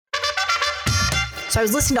So I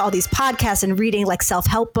was listening to all these podcasts and reading like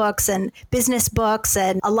self-help books and business books.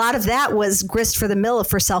 And a lot of that was grist for the mill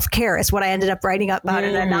for self-care. It's what I ended up writing about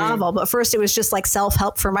in a novel. But first it was just like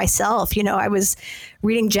self-help for myself. You know, I was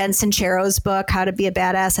reading Jen Sincero's book, How to Be a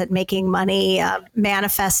Badass at Making Money,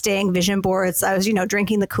 manifesting, vision boards. I was, you know,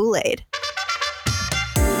 drinking the Kool-Aid.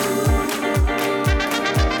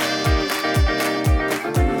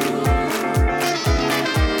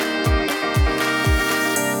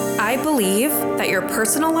 I believe that your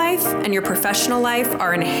personal life and your professional life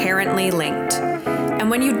are inherently linked. And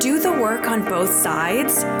when you do the work on both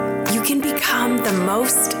sides, you can become the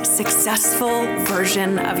most successful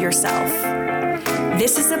version of yourself.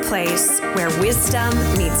 This is a place where wisdom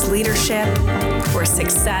meets leadership, where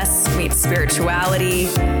success meets spirituality.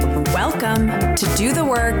 Welcome to Do the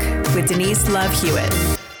Work with Denise Love Hewitt.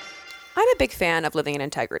 I'm a big fan of living in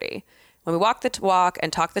integrity. When we walk the walk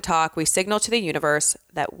and talk the talk, we signal to the universe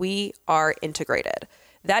that we are integrated.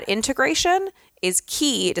 That integration is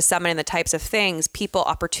key to summoning the types of things, people,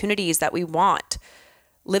 opportunities that we want.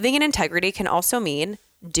 Living in integrity can also mean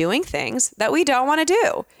doing things that we don't want to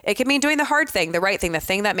do. It can mean doing the hard thing, the right thing, the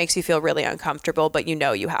thing that makes you feel really uncomfortable, but you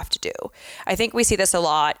know you have to do. I think we see this a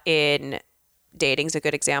lot in dating is a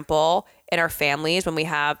good example. In our families, when we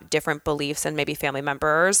have different beliefs and maybe family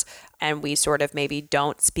members, and we sort of maybe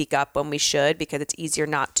don't speak up when we should because it's easier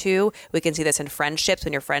not to. We can see this in friendships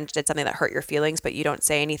when your friend did something that hurt your feelings, but you don't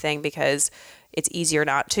say anything because it's easier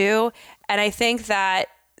not to. And I think that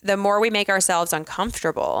the more we make ourselves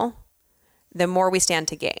uncomfortable, the more we stand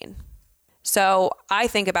to gain. So I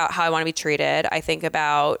think about how I want to be treated. I think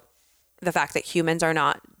about the fact that humans are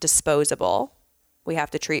not disposable. We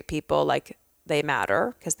have to treat people like they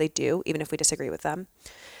matter, because they do, even if we disagree with them.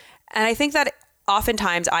 And I think that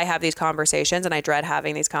oftentimes I have these conversations and I dread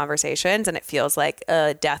having these conversations, and it feels like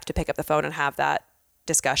a death to pick up the phone and have that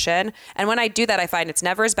discussion. And when I do that, I find it's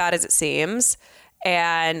never as bad as it seems.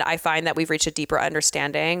 And I find that we've reached a deeper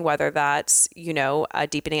understanding, whether that's, you know,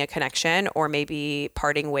 deepening a connection or maybe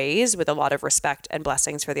parting ways with a lot of respect and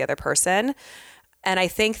blessings for the other person. And I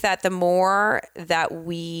think that the more that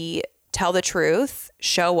we tell the truth,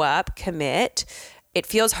 show up, commit. It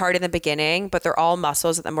feels hard in the beginning, but they're all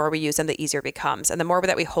muscles that the more we use them, the easier it becomes. And the more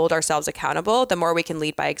that we hold ourselves accountable, the more we can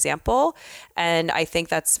lead by example. And I think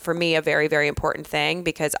that's, for me, a very, very important thing,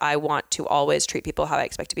 because I want to always treat people how I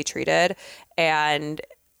expect to be treated. And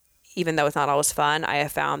even though it's not always fun, I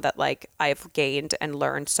have found that like I've gained and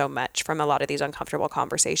learned so much from a lot of these uncomfortable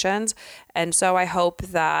conversations. And so I hope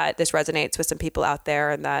that this resonates with some people out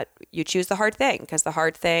there and that you choose the hard thing, because the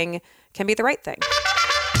hard thing can be the right thing.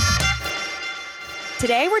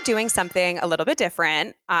 Today, we're doing something a little bit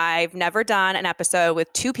different. I've never done an episode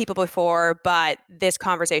with two people before, but this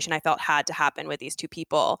conversation I felt had to happen with these two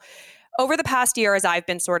people. Over the past year, as I've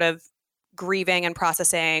been sort of grieving and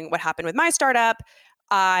processing what happened with my startup,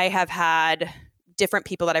 I have had different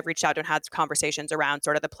people that I've reached out to and had conversations around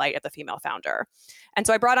sort of the plight of the female founder. And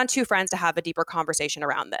so I brought on two friends to have a deeper conversation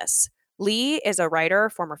around this. Lee is a writer,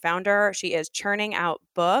 former founder. She is churning out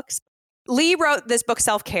books. Lee wrote this book,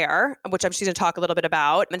 Self-Care, which she's going to talk a little bit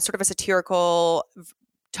about, and sort of a satirical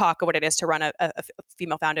talk of what it is to run a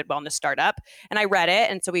female-founded wellness startup. And I read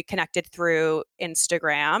it, and so we connected through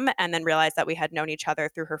Instagram, and then realized that we had known each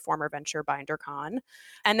other through her former venture, BinderCon.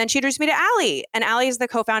 And then she introduced me to Allie, and Allie is the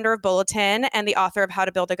co-founder of Bulletin and the author of How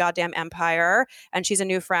to Build a Goddamn Empire. And she's a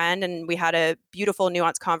new friend, and we had a beautiful,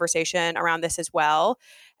 nuanced conversation around this as well.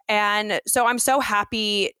 And so I'm so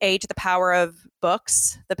happy, to the power of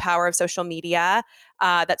books, the power of social media,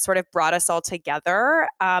 that sort of brought us all together.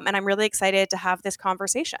 And I'm really excited to have this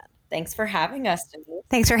conversation. Thanks for having us, Denise.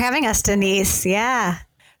 Thanks for having us, Denise. Yeah.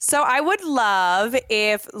 So I would love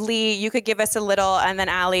if, Lee, you could give us a little, and then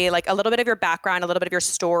Allie, like a little bit of your background, a little bit of your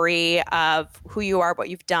story of who you are, what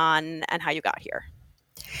you've done, and how you got here.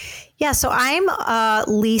 Yeah, so I'm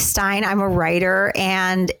Lee Stein. I'm a writer.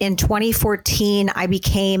 And in 2014, I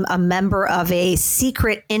became a member of a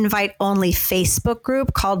secret invite-only Facebook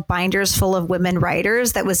group called Binders Full of Women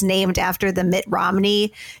Writers that was named after the Mitt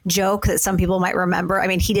Romney joke that some people might remember. I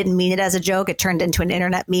mean, he didn't mean it as a joke. It turned into an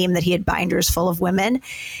internet meme that he had binders full of women.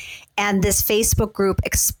 And this Facebook group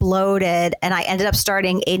exploded, and I ended up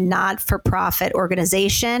starting a not-for-profit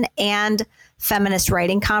organization and feminist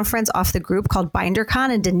writing conference off the group called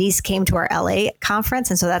BinderCon, and Denise came to our LA conference,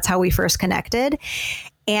 and so that's how we first connected.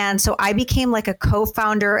 And so I became like a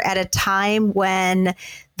co-founder at a time when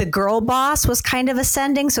The Girl Boss was kind of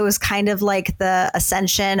ascending. So it was kind of like the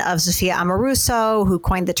ascension of Sophia Amoruso, who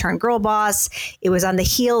coined the term girl boss. It was on the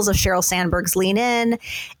heels of Sheryl Sandberg's Lean In.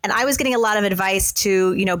 And I was getting a lot of advice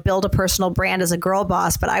to, build a personal brand as a girl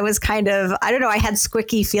boss. But I was kind of, I don't know, I had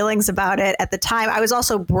squicky feelings about it at the time. I was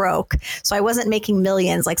also broke. So I wasn't making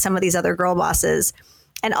millions like some of these other girl bosses.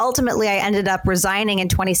 And ultimately, I ended up resigning in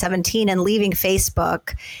 2017 and leaving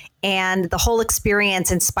Facebook. And the whole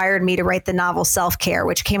experience inspired me to write the novel Self-Care,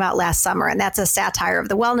 which came out last summer. And that's a satire of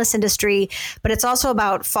the wellness industry. But it's also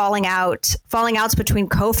about falling outs between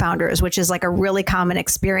co-founders, which is like a really common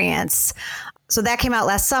experience. So that came out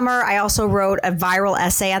last summer. I also wrote a viral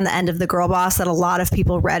essay on the end of The Girl Boss that a lot of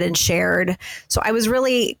people read and shared. So I was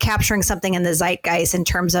really capturing something in the zeitgeist in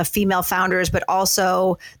terms of female founders, but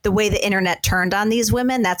also the way the internet turned on these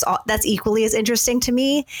women. That's equally as interesting to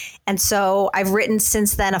me. And so I've written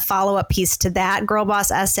since then a follow-up piece to that Girl Boss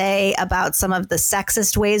essay about some of the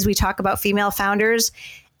sexist ways we talk about female founders.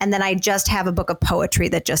 And then I just have a book of poetry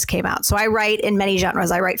that just came out. So I write in many genres.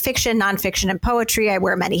 I write fiction, nonfiction, and poetry. I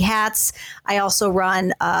wear many hats. I also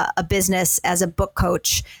run a business as a book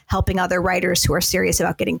coach, helping other writers who are serious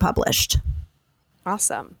about getting published.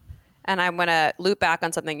 Awesome. And I'm going to loop back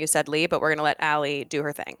on something you said, Lee, but we're going to let Allie do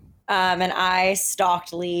her thing. And I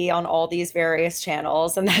stalked Lee on all these various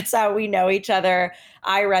channels, and that's how we know each other.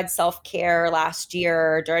 I read Self-Care last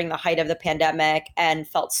year during the height of the pandemic and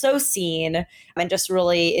felt so seen and just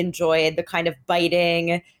really enjoyed the kind of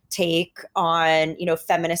biting take on,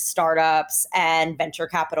 feminist startups and venture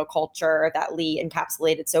capital culture that Lee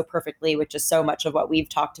encapsulated so perfectly, which is so much of what we've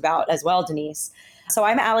talked about as well, Denise. So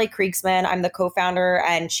I'm Allie Kriegsman. I'm the co-founder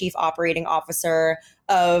and chief operating officer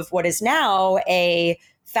of what is now a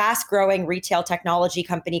fast-growing retail technology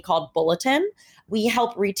company called Bulletin. We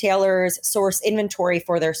help retailers source inventory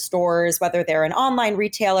for their stores, whether they're an online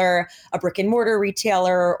retailer, a brick and mortar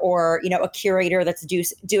retailer, or a curator that's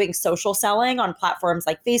doing social selling on platforms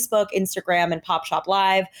like Facebook, Instagram, and PopShop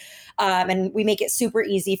Live. And we make it super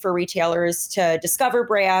easy for retailers to discover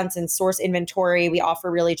brands and source inventory. We offer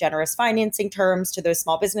really generous financing terms to those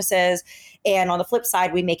small businesses. And on the flip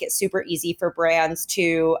side, we make it super easy for brands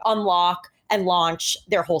to unlock and launch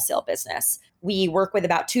their wholesale business. We work with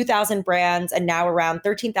about 2,000 brands and now around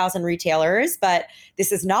 13,000 retailers, but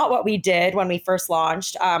this is not what we did when we first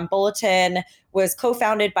launched. Bulletin was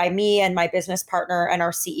co-founded by me and my business partner and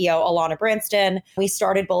our CEO, Alana Branston. We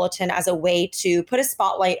started Bulletin as a way to put a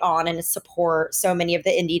spotlight on and support so many of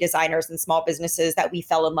the indie designers and small businesses that we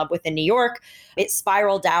fell in love with in New York. It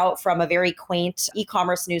spiraled out from a very quaint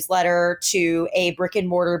e-commerce newsletter to a brick and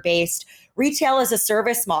mortar based retail as a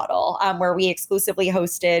service model, where we exclusively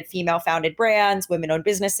hosted female-founded brands, women-owned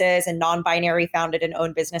businesses, and non-binary founded and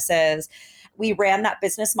owned businesses. We ran that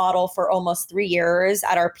business model for almost 3 years.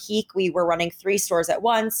 At our peak, we were running 3 stores at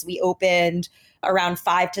once. We opened around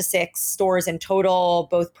 5 to 6 stores in total,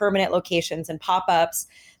 both permanent locations and pop-ups.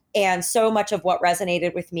 And so much of what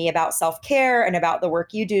resonated with me about self-care and about the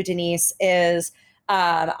work you do, Denise, is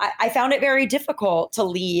I found it very difficult to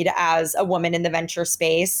lead as a woman in the venture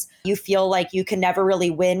space. You feel like you can never really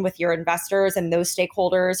win with your investors and those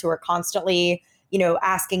stakeholders who are constantly,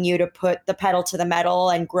 asking you to put the pedal to the metal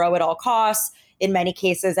and grow at all costs, in many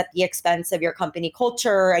cases at the expense of your company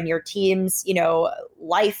culture and your team's,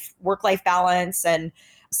 work-life balance and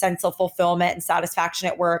sense of fulfillment and satisfaction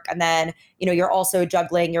at work. And then, you're also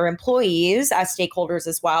juggling your employees as stakeholders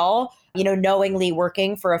as well, knowingly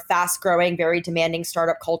working for a fast-growing, very demanding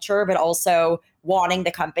startup culture, but also wanting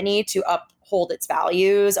the company to uphold its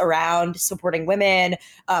values around supporting women,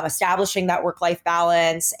 establishing that work-life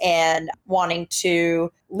balance, and wanting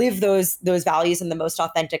to live those values in the most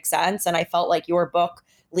authentic sense. And I felt like your book,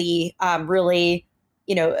 Lee, really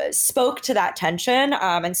spoke to that tension,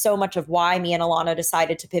 and so much of why me and Alana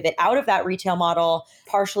decided to pivot out of that retail model,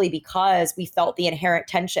 partially because we felt the inherent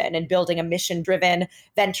tension in building a mission-driven,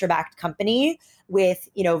 venture-backed company with,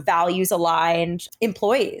 values-aligned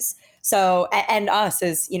employees. So, and us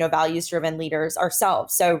as, values-driven leaders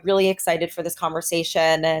ourselves. So really excited for this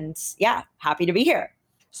conversation and happy to be here.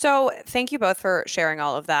 So thank you both for sharing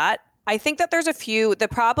all of that. I think that the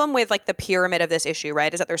problem with like the pyramid of this issue,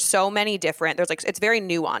 right, is that there's so many different, it's very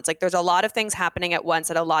nuanced. Like there's a lot of things happening at once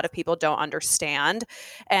that a lot of people don't understand.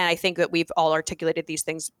 And I think that we've all articulated these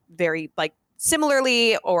things very like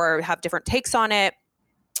similarly or have different takes on it.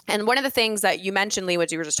 And one of the things that you mentioned, Lee, when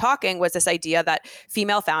you were just talking, was this idea that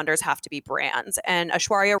female founders have to be brands. And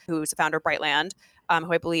Aishwarya, who's the founder of Brightland,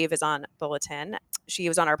 who I believe is on Bulletin. She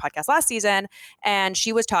was on our podcast last season, and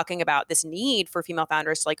she was talking about this need for female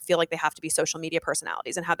founders to feel like they have to be social media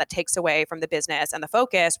personalities, and how that takes away from the business and the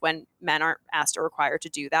focus when men aren't asked or required to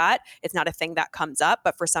do that. It's not a thing that comes up,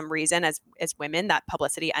 but for some reason, as women, that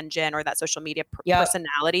publicity engine or that social media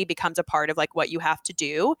personality becomes a part of what you have to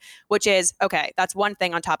do, which is, okay, that's one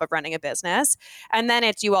thing on top of running a business. And then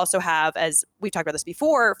you also have, as we've talked about this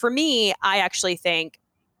before, for me, I actually think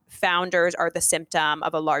founders are the symptom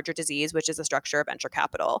of a larger disease, which is the structure of venture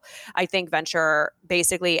capital. I think venture,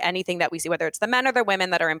 basically anything that we see, whether it's the men or the women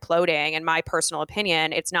that are imploding, in my personal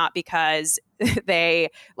opinion, it's not because they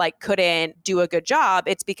couldn't do a good job.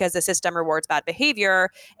 It's because the system rewards bad behavior.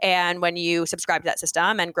 And when you subscribe to that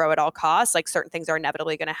system and grow at all costs, certain things are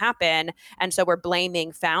inevitably going to happen. And so we're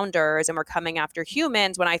blaming founders and we're coming after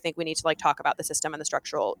humans, when I think we need to talk about the system and the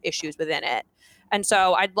structural issues within it. And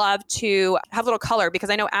so I'd love to have a little color, because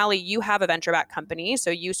I know, Allie, you have a venture-backed company, so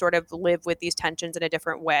you sort of live with these tensions in a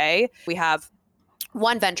different way. We have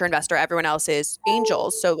one venture investor, everyone else is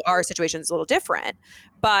angels, so our situation is a little different.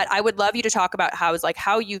 But I would love you to talk about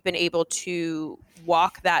how you've been able to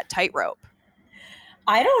walk that tightrope.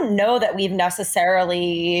 I don't know that we've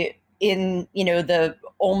necessarily, in the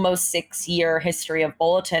almost 6-year history of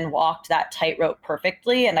Bulletin, walked that tightrope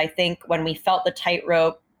perfectly. And I think when we felt the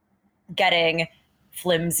tightrope getting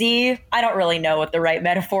flimsy, I don't really know what the right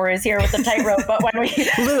metaphor is here with the tightrope, but when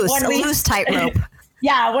we loose tightrope.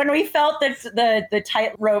 Yeah, when we felt that the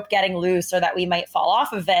tightrope getting loose, or that we might fall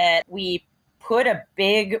off of it, we put a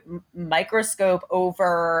big microscope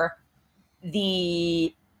over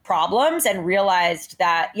the problems and realized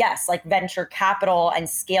that, yes, venture capital and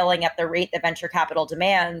scaling at the rate that venture capital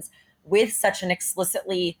demands with such an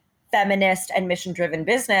explicitly feminist and mission-driven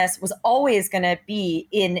business was always going to be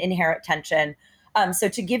in inherent tension. So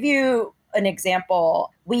to give you an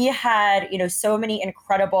example, we had, so many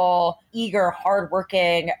incredible, eager,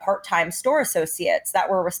 hardworking, part-time store associates that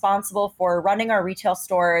were responsible for running our retail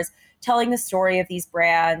stores, telling the story of these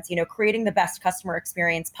brands, creating the best customer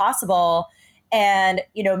experience possible. And,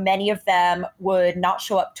 many of them would not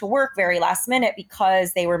show up to work very last minute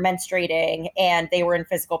because they were menstruating and they were in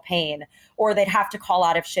physical pain, or they'd have to call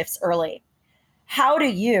out of shifts early. How do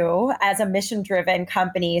you, as a mission-driven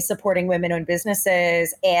company supporting women-owned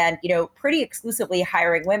businesses and, pretty exclusively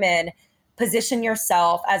hiring women, position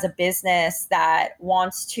yourself as a business that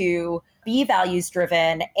wants to be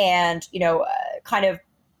values-driven and, kind of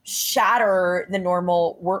shatter the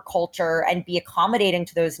normal work culture and be accommodating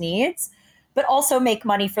to those needs, but also make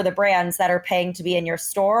money for the brands that are paying to be in your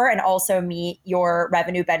store and also meet your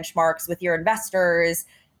revenue benchmarks with your investors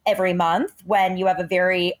every month when you have a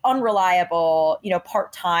very unreliable,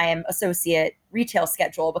 part-time associate retail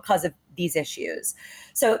schedule because of these issues.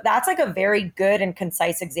 So that's a very good and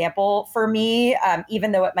concise example for me,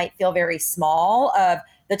 even though it might feel very small, of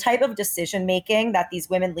the type of decision-making that these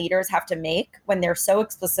women leaders have to make when they're so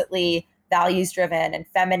explicitly values-driven and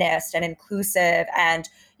feminist and inclusive and,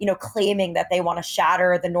 claiming that they want to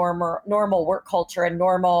shatter the normal work culture and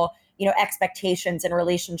normal expectations and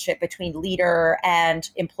relationship between leader and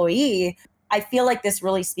employee. I feel like this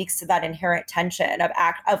really speaks to that inherent tension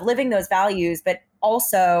of living those values, but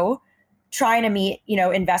also trying to meet,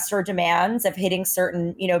 investor demands of hitting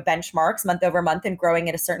certain, benchmarks month over month and growing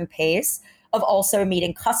at a certain pace, of also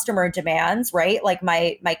meeting customer demands, right? Like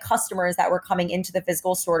my customers that were coming into the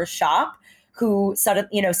physical store to shop, who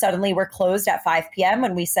suddenly were closed at 5 p.m.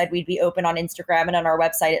 when we said we'd be open on Instagram and on our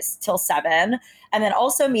website till 7. And then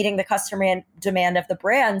also meeting the customer demand of the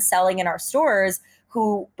brand selling in our stores,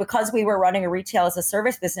 who, because we were running a retail as a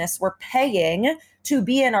service business, were paying to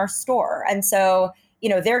be in our store. And so,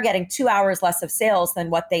 they're getting 2 hours less of sales than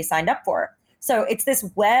what they signed up for. So it's this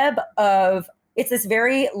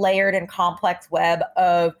very layered and complex web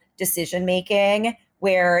of decision-making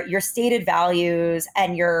where your stated values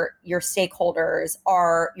and your stakeholders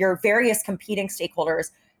are, your various competing stakeholders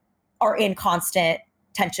are in constant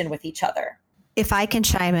tension with each other. If I can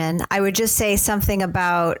chime in, I would just say something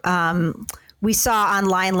about, we saw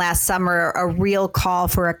online last summer a real call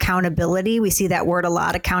for accountability. We see that word a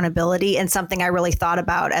lot, accountability. And something I really thought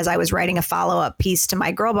about as I was writing a follow-up piece to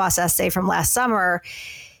my Girl Boss essay from last summer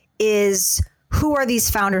is, who are these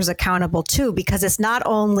founders accountable to? Because it's not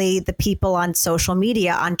only the people on social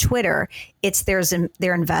media, on Twitter, it's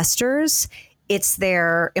their investors, it's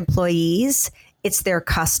their employees, it's their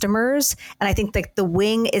customers. And I think that the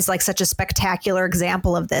Wing is such a spectacular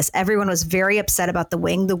example of this. Everyone was very upset about the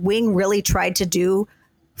Wing. The Wing really tried to do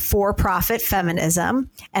for-profit feminism,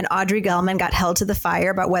 and Audrey Gelman got held to the fire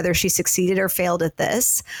about whether she succeeded or failed at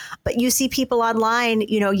this. But you see people online,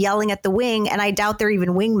 yelling at the wing, and I doubt they're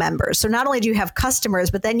even wing members. So not only do you have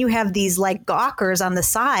customers, but then you have these like gawkers on the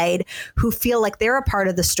side who feel like they're a part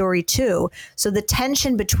of the story too. So the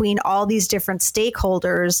tension between all these different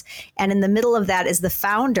stakeholders, and in the middle of that is the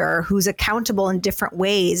founder who's accountable in different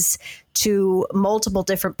ways to multiple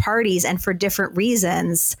different parties and for different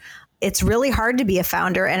reasons. It's really hard to be a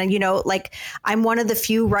founder. And, I'm one of the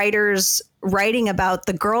few writers writing about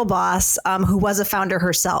the girl boss who was a founder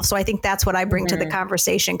herself. So I think that's what I bring to the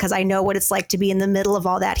conversation, because I know what it's like to be in the middle of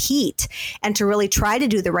all that heat and to really try to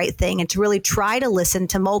do the right thing and to really try to listen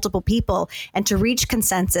to multiple people and to reach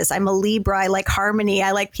consensus. I'm a Libra. I like harmony.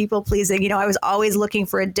 I like people pleasing. I was always looking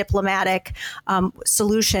for a diplomatic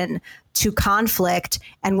solution to conflict.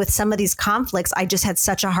 And with some of these conflicts, I just had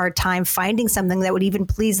such a hard time finding something that would even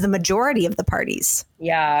please the majority of the parties.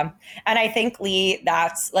 Yeah. And I think, Lee,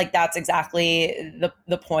 that's exactly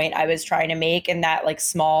the point I was trying to make in that like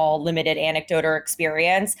small, limited anecdote or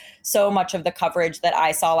experience. So much of the coverage that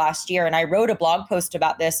I saw last year, and I wrote a blog post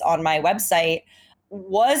about this on my website,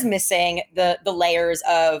 was missing the layers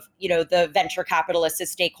of, the venture capitalists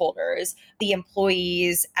as stakeholders, the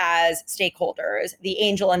employees as stakeholders, the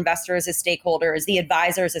angel investors as stakeholders, the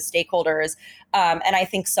advisors as stakeholders. And I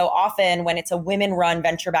think so often when it's a women-run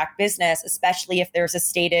venture-backed business, especially if there's a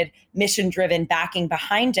stated mission-driven backing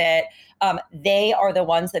behind it, they are the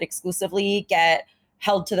ones that exclusively get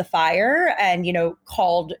held to the fire and,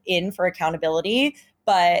 called in for accountability.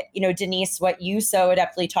 But, Denise, what you so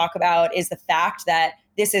adeptly talk about is the fact that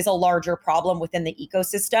this is a larger problem within the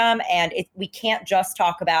ecosystem. And we can't just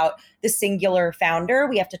talk about the singular founder.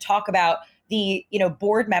 We have to talk about the,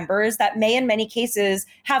 board members that may in many cases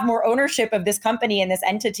have more ownership of this company and this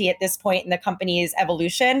entity at this point in the company's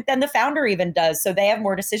evolution than the founder even does. So they have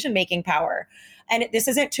more decision-making power. And this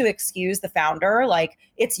isn't to excuse the founder. Like,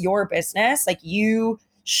 it's your business. Like, you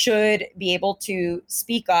should be able to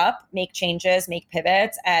speak up, make changes, make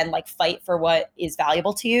pivots, and like fight for what is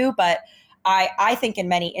valuable to you. But I think in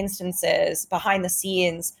many instances behind the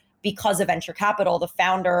scenes, because of venture capital, the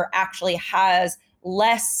founder actually has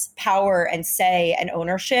less power and say and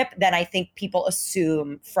ownership than I think people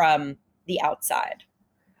assume from the outside.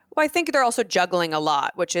 Well, I think they're also juggling a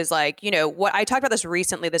lot, which is like, what I talked about this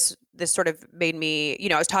recently, this sort of made me,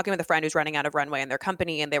 I was talking with a friend who's running out of runway in their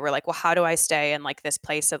company, and they were like, well, how do I stay in like this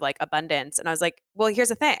place of like abundance? And I was like, well, here's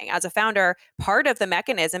the thing. As a founder, part of the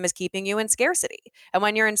mechanism is keeping you in scarcity. And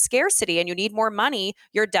when you're in scarcity and you need more money,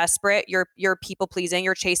 you're desperate, you're people pleasing,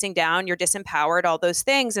 you're chasing down, you're disempowered, all those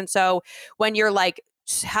things. And so when you're like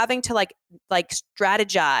having to like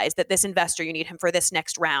strategize that this investor, you need him for this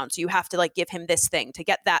next round, so you have to like give him this thing to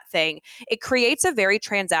get that thing, it creates a very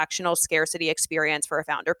transactional scarcity experience for a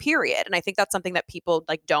founder, period. And I think that's something that people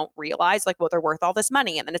like don't realize, like, well, they're worth all this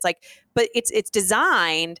money. And then it's like, but it's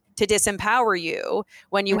designed to disempower you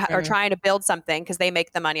when you are trying to build something, because they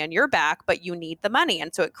make the money on your back, but you need the money.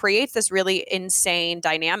 And so it creates this really insane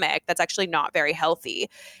dynamic that's actually not very healthy.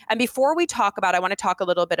 And before we talk about, I want to talk a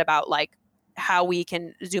little bit about like how we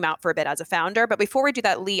can zoom out for a bit as a founder. But before we do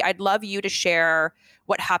that, Lee, I'd love you to share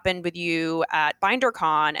what happened with you at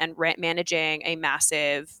BinderCon and managing a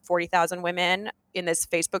massive 40,000 women in this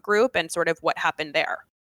Facebook group and sort of what happened there.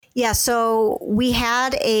 Yeah, so we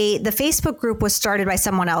had the Facebook group was started by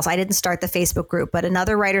someone else. I didn't start the Facebook group, but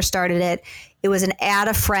another writer started it. It was an add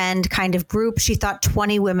a friend kind of group. She thought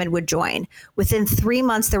 20 women would join. Within 3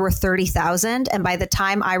 months, there were 30,000. And by the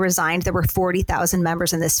time I resigned, there were 40,000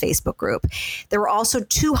 members in this Facebook group. There were also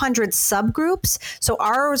 200 subgroups. So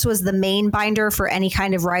ours was the main binder for any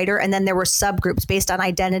kind of writer. And then there were subgroups based on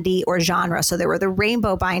identity or genre. So there were the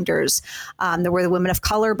rainbow binders. There were the women of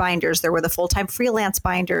color binders. There were the full-time freelance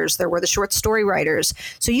binders. There were the short story writers.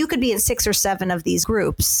 So you could be in 6 or 7 of these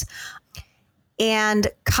groups. And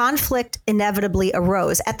conflict inevitably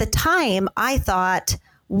arose. At the time, I thought,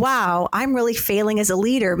 wow, I'm really failing as a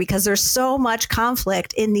leader because there's so much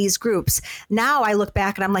conflict in these groups. Now I look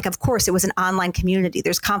back and I'm like, of course, it was an online community.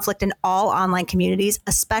 There's conflict in all online communities,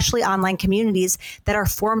 especially online communities that are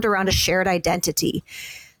formed around a shared identity.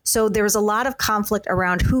 So there was a lot of conflict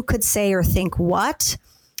around who could say or think what.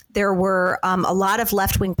 There were a lot of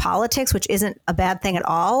left-wing politics, which isn't a bad thing at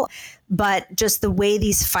all, but just the way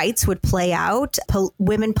these fights would play out,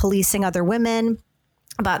 women policing other women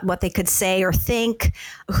about what they could say or think,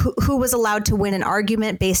 who was allowed to win an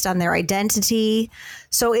argument based on their identity.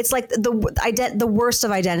 So it's like the worst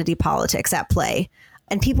of identity politics at play.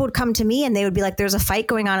 And people would come to me and they would be like, there's a fight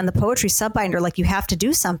going on in the Poetry Subbinder. Like, you have to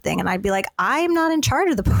do something. And I'd be like, I'm not in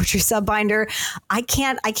charge of the Poetry Subbinder. I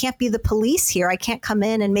can't be the police here. I can't come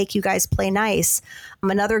in and make you guys play nice.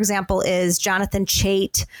 Another example is Jonathan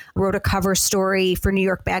Chait wrote a cover story for New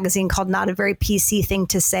York Magazine called Not a Very PC Thing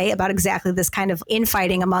to Say about exactly this kind of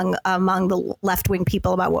infighting among the left-wing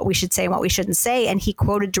people about what we should say and what we shouldn't say. And he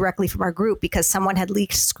quoted directly from our group because someone had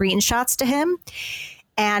leaked screenshots to him.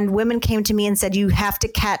 And women came to me and said, you have to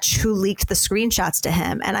catch who leaked the screenshots to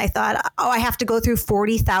him. And I thought, I have to go through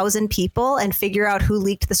 40,000 people and figure out who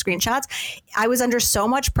leaked the screenshots. I was under so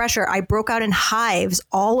much pressure. I broke out in hives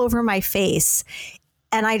all over my face.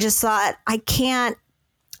 And I just thought, I can't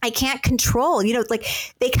control, like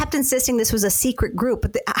they kept insisting this was a secret group,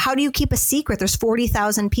 but how do you keep a secret? There's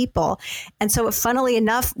 40,000 people. And so funnily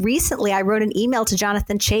enough, recently I wrote an email to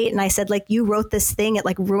Jonathan Chait and I said, like, you wrote this thing, it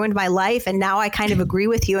like ruined my life. And now I kind of agree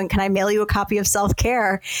with you. And can I mail you a copy of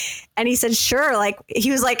Self-Care? And he said, sure. Like,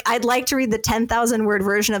 he was like, I'd like to read the 10,000 word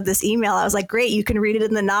version of this email. I was like, great, you can read it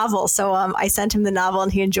in the novel. So I sent him the novel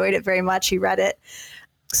and he enjoyed it very much. He read it.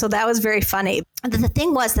 So that was very funny. The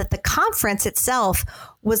thing was that the conference itself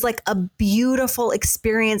was like a beautiful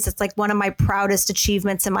experience. It's like one of my proudest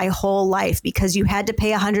achievements in my whole life because you had to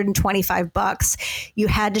pay $125. You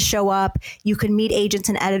had to show up. You could meet agents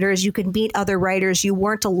and editors. You could meet other writers. You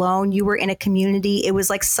weren't alone. You were in a community. It was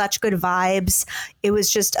like such good vibes. It was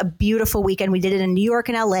just a beautiful weekend. We did it in New York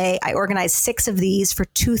and LA. I organized 6 of these for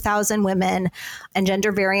 2,000 women and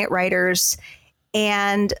gender variant writers.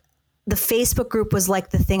 And the Facebook group was like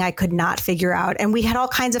the thing I could not figure out. And we had all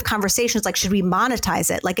kinds of conversations like, should we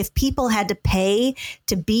monetize it? Like, if people had to pay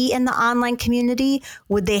to be in the online community,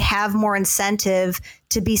 would they have more incentive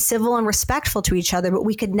to be civil and respectful to each other? But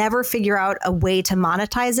we could never figure out a way to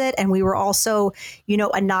monetize it. And we were also,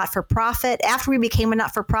 a not-for-profit. After we became a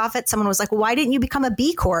not-for-profit, someone was like, well, why didn't you become a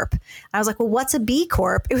B Corp? And I was like, well, what's a B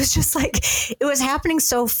Corp? It was just like, it was happening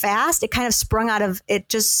so fast. It kind of sprung out of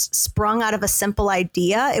a simple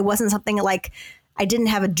idea. It wasn't something like, I didn't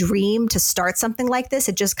have a dream to start something like this.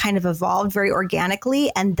 It just kind of evolved very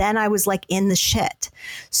organically. And then I was like in the shit.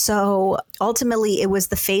 So ultimately it was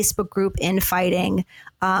the Facebook group infighting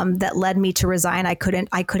that led me to resign. I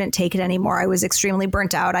couldn't take it anymore. I was extremely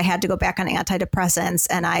burnt out. I had to go back on antidepressants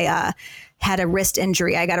and I had a wrist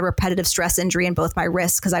injury. I got a repetitive stress injury in both my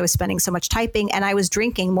wrists because I was spending so much typing, and I was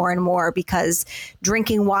drinking more and more because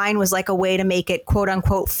drinking wine was like a way to make it quote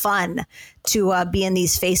unquote fun to be in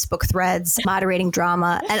these Facebook threads, moderating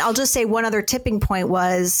drama. And I'll just say one other tipping point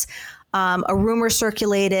was a rumor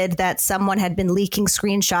circulated that someone had been leaking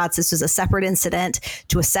screenshots. This was a separate incident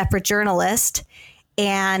to a separate journalist.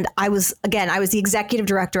 And I was the executive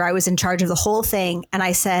director. I was in charge of the whole thing. And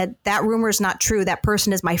I said, that rumor is not true. That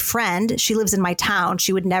person is my friend. She lives in my town.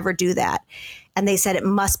 She would never do that. And they said, it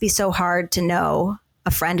must be so hard to know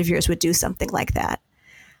a friend of yours would do something like that.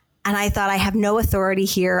 And I thought, I have no authority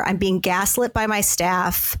here. I'm being gaslit by my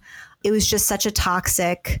staff. It was just such a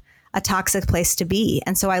toxic place to be.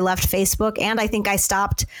 And so I left Facebook, and I think I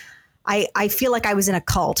stopped. I feel like I was in a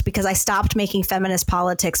cult because I stopped making feminist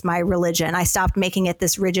politics my religion. I stopped making it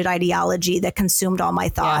this rigid ideology that consumed all my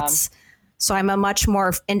thoughts. Yeah. So I'm a much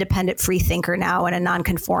more independent free thinker now and a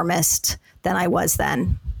nonconformist than I was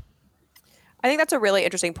then. I think that's a really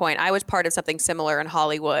interesting point. I was part of something similar in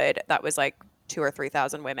Hollywood that was like 2,000 or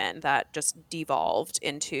 3,000 women that just devolved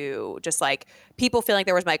into just like people feeling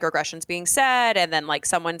there was microaggressions being said, and then like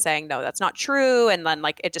someone saying, no, that's not true. And then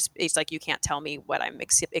like, it's like, you can't tell me what I'm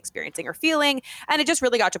experiencing or feeling. And it just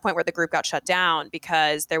really got to a point where the group got shut down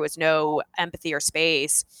because there was no empathy or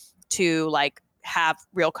space to like have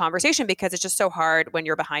real conversation, because it's just so hard when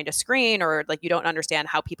you're behind a screen or like you don't understand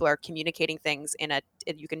how people are communicating things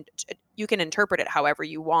you can interpret it however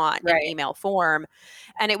you want in email form.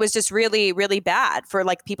 And it was just really, really bad for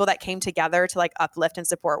like people that came together to like uplift and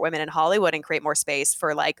support women in Hollywood and create more space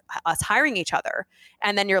for like us hiring each other.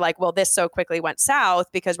 And then you're like, well, this so quickly went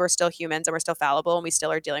south because we're still humans and we're still fallible and we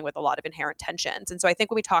still are dealing with a lot of inherent tensions. And so I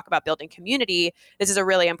think when we talk about building community, this is a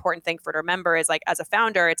really important thing for to remember is like, as a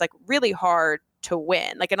founder, it's like really hard to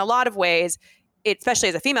win. Like in a lot of ways, especially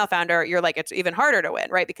as a female founder, you're like, it's even harder to win,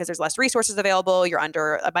 right? Because there's less resources available, you're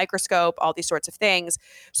under a microscope, all these sorts of things.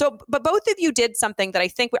 So, but both of you did something that I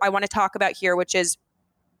think I want to talk about here, which is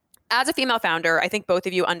as a female founder, I think both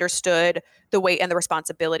of you understood the weight and the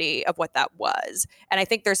responsibility of what that was. And I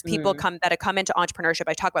think there's people that have come into entrepreneurship.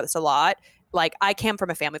 I talk about this a lot. like I came from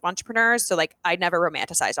a family of entrepreneurs. So like I never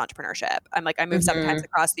romanticized entrepreneurship. I'm like, I moved 7 times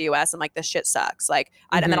across the US. I'm like, this shit sucks. Like,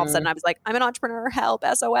 and then all of a sudden I was like, I'm an entrepreneur, help,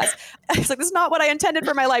 SOS. I was like, this is not what I intended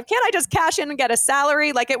for my life. Can't I just cash in and get a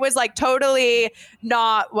salary? Like it was like totally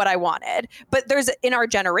not what I wanted. But there's in our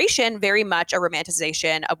generation very much a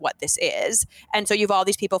romanticization of what this is. And so you've all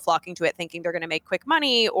these people flocking to it thinking they're going to make quick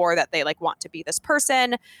money or that they like want to be this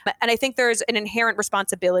person. And I think there's an inherent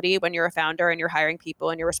responsibility when you're a founder and you're hiring people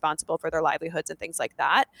and you're responsible for their livelihoods and things like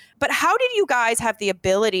that. But how did you guys have the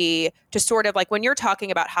ability to sort of like when you're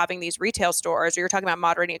talking about having these retail stores or you're talking about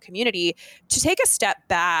moderating a community to take a step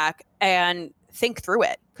back and think through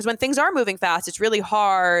it? Because when things are moving fast, it's really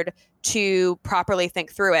hard to properly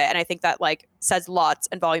think through it. And I think that like says lots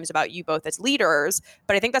and volumes about you both as leaders.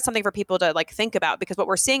 But I think that's something for people to like think about, because what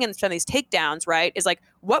we're seeing in some of these takedowns, right, is like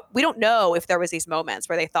what we don't know if there was these moments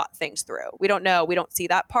where they thought things through. We don't know. We don't see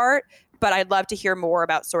that part. But I'd love to hear more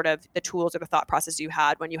about sort of the tools or the thought process you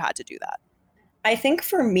had when you had to do that. I think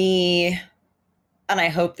for me, and I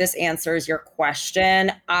hope this answers your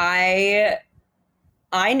question, I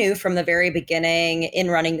knew from the very beginning in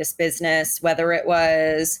running this business, whether it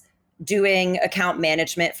was doing account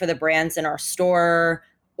management for the brands in our store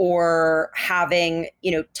or having,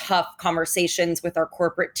 tough conversations with our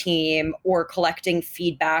corporate team or collecting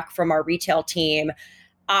feedback from our retail team,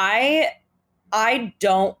 I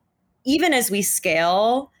don't, even as we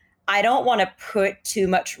scale, I don't want to put too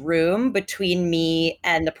much room between me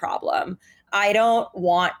and the problem. I don't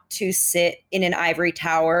want to sit in an ivory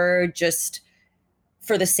tower just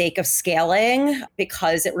for the sake of scaling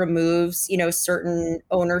because it removes, certain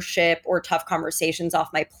ownership or tough conversations off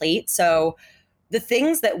my plate. So the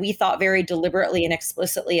things that we thought very deliberately and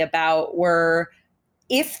explicitly about were,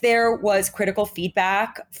 if there was critical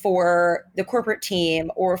feedback for the corporate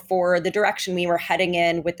team or for the direction we were heading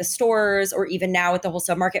in with the stores or even now with the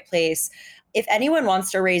wholesale marketplace, if anyone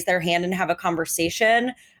wants to raise their hand and have a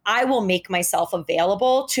conversation, I will make myself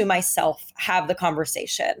available to myself, have the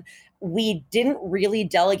conversation. We didn't really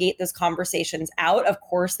delegate those conversations out. Of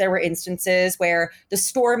course, there were instances where the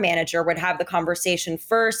store manager would have the conversation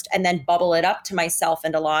first and then bubble it up to myself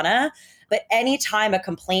and Alana. But anytime a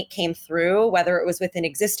complaint came through, whether it was with an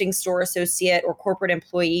existing store associate or corporate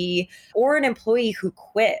employee or an employee who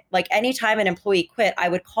quit, like anytime an employee quit, I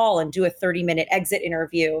would call and do a 30-minute exit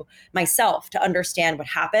interview myself to understand what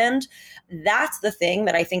happened. That's the thing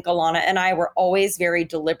that I think Alana and I were always very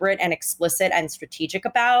deliberate and explicit and strategic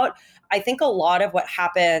about. I think a lot of what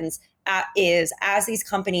happens is as these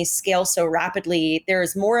companies scale so rapidly,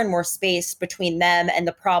 there's more and more space between them and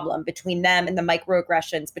the problem, between them and the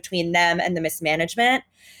microaggressions, between them and the mismanagement.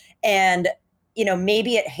 And,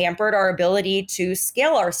 maybe it hampered our ability to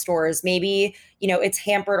scale our stores. Maybe, it's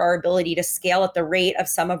hampered our ability to scale at the rate of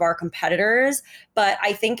some of our competitors. But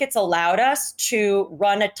I think it's allowed us to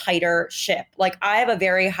run a tighter ship. Like I have a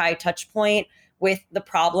very high touch point with the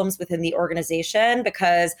problems within the organization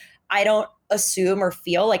because I don't assume or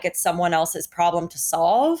feel like it's someone else's problem to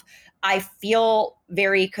solve. I feel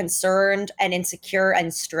very concerned and insecure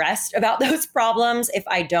and stressed about those problems if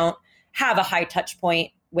I don't have a high touch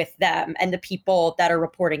point with them and the people that are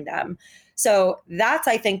reporting them. So that's,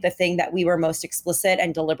 I think, the thing that we were most explicit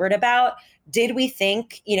and deliberate about. Did we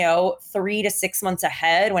think, 3 to 6 months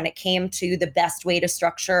ahead when it came to the best way to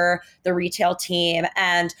structure the retail team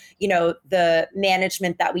and, the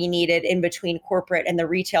management that we needed in between corporate and the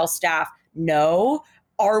retail staff? No.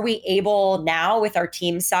 Are we able now with our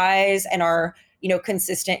team size and our,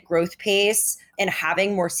 consistent growth pace and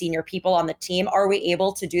having more senior people on the team, are we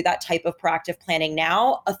able to do that type of proactive planning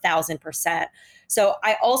now? 1,000%. So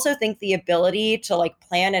I also think the ability to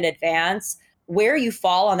plan in advance where you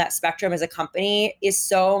fall on that spectrum as a company is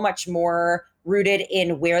so much more rooted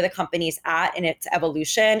in where the company's at in its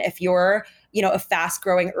evolution. If you're, a fast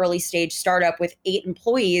growing early stage startup with 8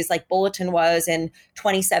 employees like Bulletin was in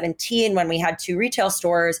 2017 when we had 2 retail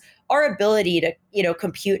stores, our ability to,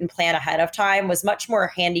 compute and plan ahead of time was much more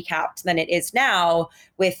handicapped than it is now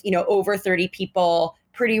with, over 30 people,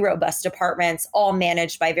 pretty robust departments, all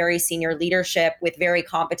managed by very senior leadership with very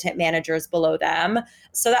competent managers below them.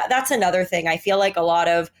 So that's another thing. I feel like a lot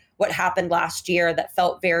of what happened last year that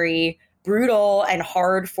felt very brutal and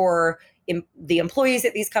hard for the employees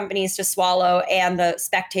at these companies to swallow and the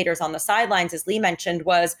spectators on the sidelines, as Lee mentioned,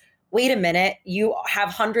 was, wait a minute, you have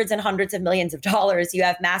hundreds and hundreds of millions of dollars. You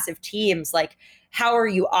have massive teams. Like, how are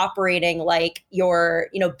you operating like you're,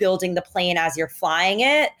 building the plane as you're flying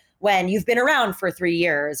it when you've been around for 3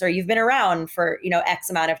 years or you've been around for, X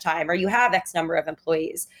amount of time or you have X number of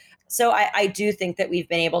employees? So I do think that we've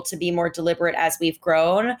been able to be more deliberate as we've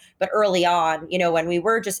grown. But early on, when we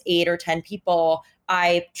were just 8 or 10 people,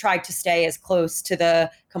 I tried to stay as close to the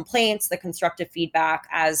complaints, the constructive feedback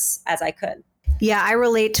as I could. Yeah, I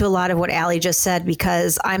relate to a lot of what Allie just said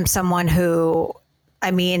because I'm someone who, I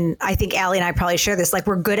mean, I think Allie and I probably share this, like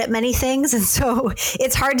we're good at many things. And so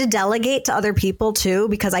it's hard to delegate to other people too,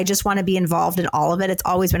 because I just want to be involved in all of it. It's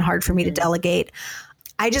always been hard for me to delegate.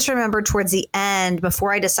 I just remember towards the end,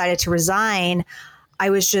 before I decided to resign, I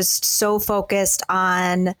was so focused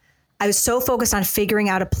on figuring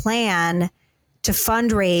out a plan to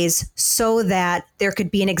fundraise so that there could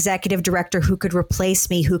be an executive director who could replace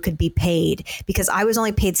me, who could be paid, because I was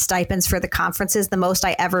only paid stipends for the conferences. The most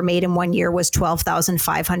I ever made in 1 year was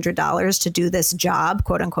 $12,500 to do this job,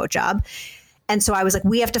 quote unquote job. And so I was like,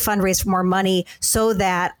 we have to fundraise for more money so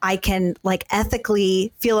that I can like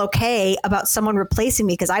ethically feel okay about someone replacing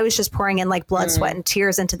me, because I was just pouring in like blood, sweat, and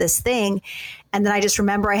tears into this thing. And then I just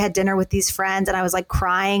remember I had dinner with these friends and I was like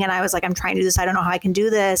crying and I was like, I'm trying to do this. I don't know how I can do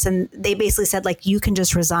this. And they basically said like, you can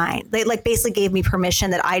just resign. They like basically gave me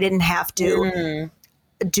permission that I didn't have to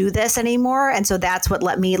do this anymore. And so that's what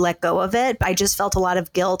let me let go of it. I just felt a lot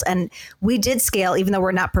of guilt, and we did scale, even though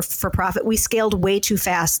we're not for profit, we scaled way too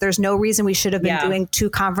fast. There's no reason we should have been doing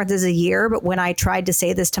 2 conferences a year. But when I tried to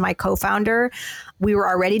say this to my co-founder, we were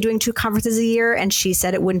already doing 2 conferences a year. And she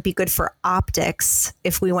said it wouldn't be good for optics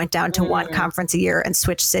if we went down to 1 conference a year and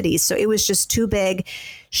switched cities. So it was just too big.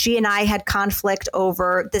 She and I had conflict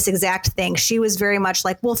over this exact thing. She was very much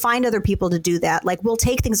like, we'll find other people to do that. Like, we'll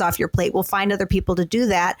take things off your plate. We'll find other people to do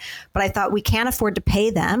that. But I thought, we can't afford to pay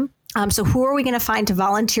them. So who are we going to find to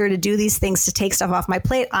volunteer to do these things, to take stuff off my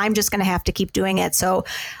plate? I'm just going to have to keep doing it. So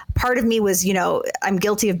part of me was, I'm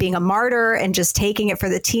guilty of being a martyr and just taking it for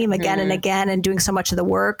the team again and again and doing so much of the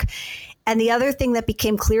work. And the other thing that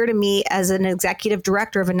became clear to me as an executive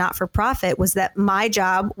director of a not-for-profit was that my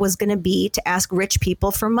job was going to be to ask rich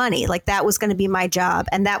people for money. Like, that was going to be my job.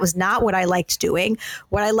 And that was not what I liked doing.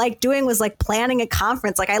 What I liked doing was like planning a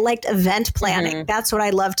conference. Like, I liked event planning. That's what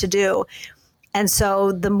I love to do. And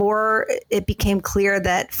so the more it became clear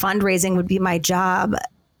that fundraising would be my job,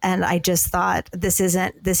 and I just thought, this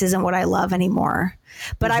isn't what I love anymore.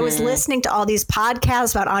 But I was listening to all these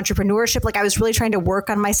podcasts about entrepreneurship. Like, I was really trying to work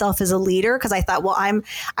on myself as a leader, because I thought, well,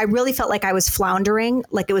 I really felt like I was floundering,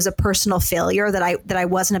 like it was a personal failure, that I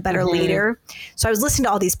wasn't a better leader. So I was listening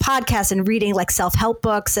to all these podcasts and reading like self-help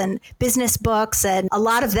books and business books. And a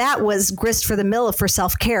lot of that was grist for the mill for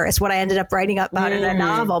self-care. It's what I ended up writing about in a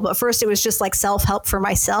novel. But first it was just like self-help for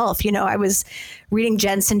myself. I was reading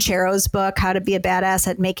Jen Sincero's book, How to Be a Badass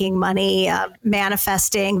at Making Money,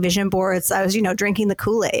 manifesting, vision boards. I was, drinking the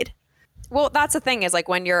Kool-Aid. Well, that's the thing, is like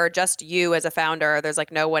when you're just you as a founder, there's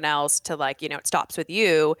like no one else to like, it stops with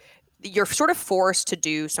you. You're sort of forced to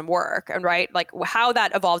do some work, and right, like how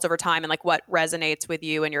that evolves over time and like what resonates with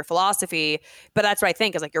you and your philosophy. But that's what I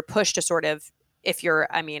think is like you're pushed to sort of, if you're,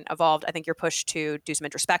 evolved, I think you're pushed to do some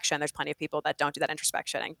introspection. There's plenty of people that don't do that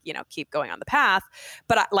introspection and, keep going on the path.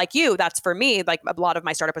 But like you, that's for me, like a lot of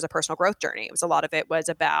my startup was a personal growth journey. A lot of it was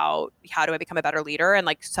about, how do I become a better leader? And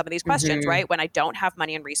like some of these questions, right? When I don't have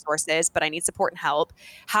money and resources, but I need support and help,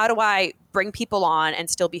 how do I bring people on and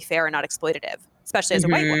still be fair and not exploitative? Especially as a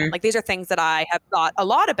white woman. Like, these are things that I have thought a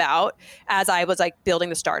lot about as I was like building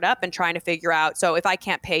the startup and trying to figure out, so if I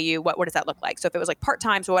can't pay you, what does that look like? So if it was like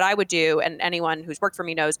part-time, so what I would do, and anyone who's worked for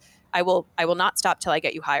me knows, I will not stop till I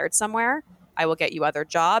get you hired somewhere. I will get you other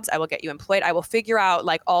jobs. I will get you employed. I will figure out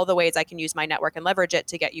like all the ways I can use my network and leverage it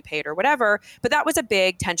to get you paid or whatever. But that was a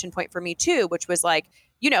big tension point for me too, which was like,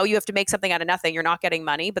 you have to make something out of nothing. You're not getting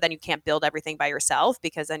money, but then you can't build everything by yourself,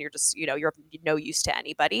 because then you're just, you're no use to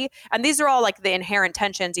anybody. And these are all like the inherent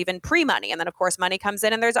tensions, even pre-money. And then of course money comes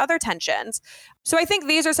in and there's other tensions. So I think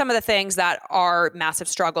these are some of the things that are massive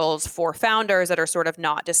struggles for founders that are sort of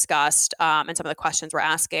not discussed, and some of the questions we're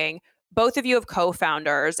asking. Both of you have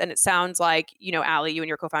co-founders, and it sounds like, Allie, you and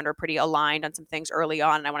your co-founder are pretty aligned on some things early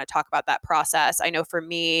on. And I want to talk about that process. I know for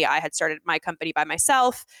me, I had started my company by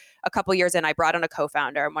myself. A couple years in, I brought on a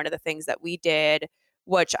co-founder. And one of the things that we did,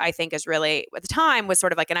 which I think is really, at the time, was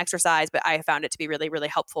sort of like an exercise, but I found it to be really, really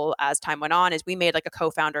helpful as time went on, is we made like a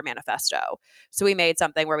co-founder manifesto. So we made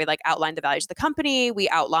something where we like outlined the values of the company. We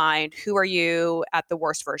outlined, who are you at the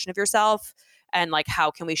worst version of yourself? And like,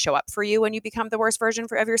 how can we show up for you when you become the worst version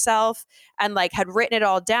of yourself? And like had written it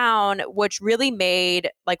all down, which really made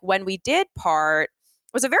like when we did part,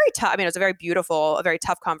 it was a very tough, it was a very beautiful, a very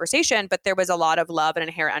tough conversation, but there was a lot of love and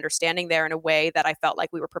inherent understanding there in a way that I felt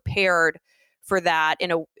like we were prepared for that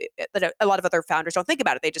that a lot of other founders don't think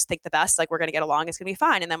about it. They just think the best, like we're going to get along, it's going to be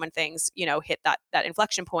fine. And then when things, hit that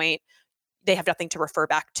inflection point, they have nothing to refer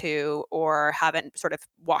back to or haven't sort of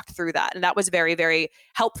walked through that. And that was very, very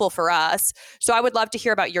helpful for us. So I would love to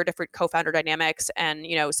hear about your different co-founder dynamics and,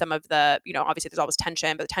 some of the, obviously there's always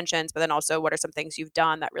tension, but the tensions, but then also what are some things you've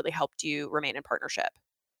done that really helped you remain in partnership?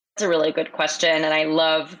 That's a really good question. And I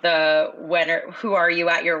love the who are you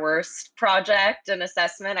at your worst project and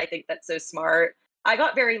assessment. I think that's so smart. I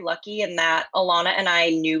got very lucky in that Alana and I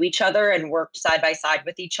knew each other and worked side by side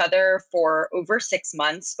with each other for over 6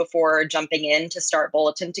 months before jumping in to start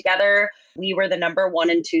Bulletin together. We were the number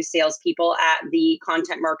 1 and 2 salespeople at the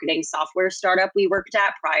content marketing software startup we worked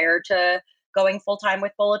at prior to going full time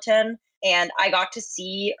with Bulletin. And I got to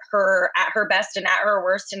see her at her best and at her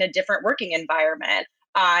worst in a different working environment.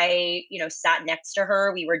 I, sat next to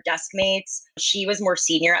her. We were desk mates. She was more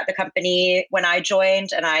senior at the company when I joined.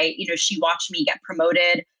 And she watched me get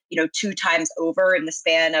promoted, 2 times over in the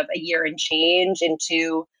span of a year and change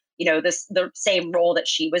into, the same role that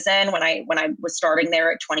she was in when I was starting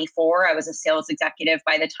there at 24. I was a sales executive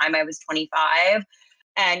by the time I was 25.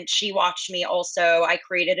 And she watched me also. I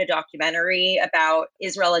created a documentary about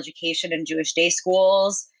Israel education and Jewish day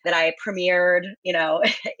schools that I premiered,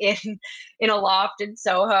 in a loft in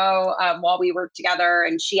Soho while we worked together.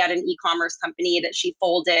 And she had an e-commerce company that she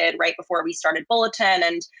folded right before we started Bulletin.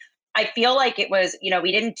 And I feel like it was,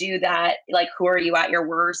 we didn't do that, like, who are you at your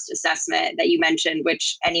worst assessment that you mentioned,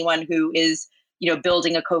 which anyone who is,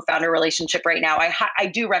 building a co-founder relationship right now, I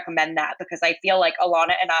do recommend that, because I feel like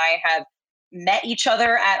Alana and I have met each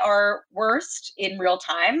other at our worst in real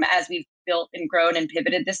time as we've built and grown and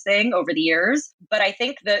pivoted this thing over the years. But I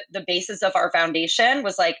think the basis of our foundation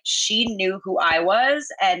was like, she knew who I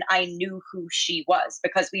was and I knew who she was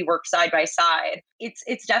because we worked side by side.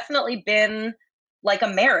 It's definitely been like a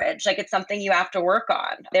marriage. Like, it's something you have to work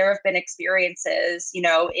on. There have been experiences,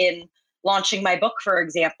 in launching my book, for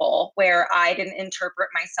example, where I didn't interpret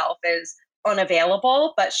myself as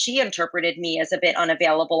unavailable, but she interpreted me as a bit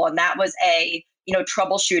unavailable. And that was a,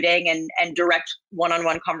 troubleshooting and direct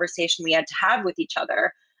one-on-one conversation we had to have with each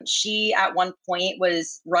other. She at one point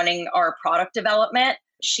was running our product development.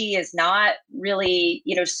 She is not really,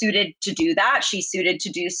 suited to do that. She's suited to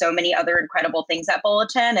do so many other incredible things at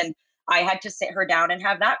Bulletin. And I had to sit her down and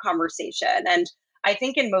have that conversation. And I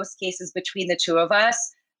think in most cases between the two of us,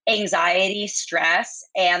 anxiety, stress,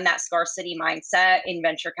 and that scarcity mindset in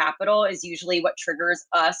venture capital is usually what triggers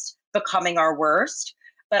us becoming our worst.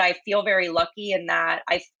 But I feel very lucky in that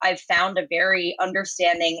I've found a very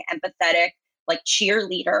understanding, empathetic, like,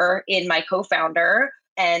 cheerleader in my co-founder.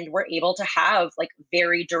 And we're able to have like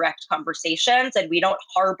very direct conversations, and we don't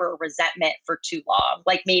harbor resentment for too long.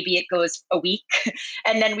 Like, maybe it goes a week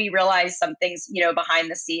and then we realize some things, behind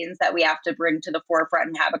the scenes that we have to bring to the forefront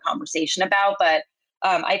and have a conversation about. But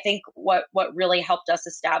I think what really helped us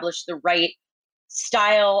establish the right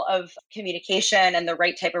style of communication and the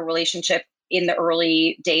right type of relationship in the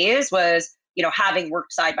early days was, having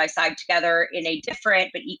worked side by side together in a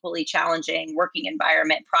different but equally challenging working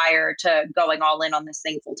environment prior to going all in on this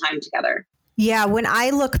thing full time together. Yeah, when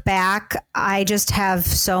I look back, I just have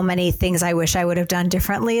so many things I wish I would have done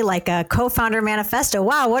differently, like a co-founder manifesto.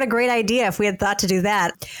 Wow, what a great idea if we had thought to do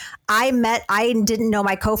that. I didn't know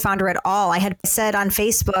my co-founder at all. I had said on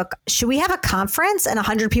Facebook, should we have a conference? And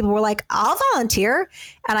 100 people were like, I'll volunteer.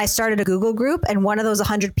 And I started a Google group, and one of those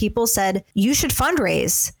 100 people said, you should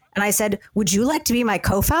fundraise. And I said, would you like to be my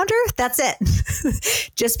co-founder? That's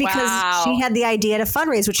it. Just because She had the idea to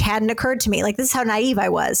fundraise, which hadn't occurred to me. Like, this is how naive I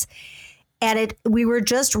was. And we were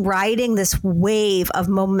just riding this wave of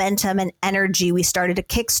momentum and energy. We started a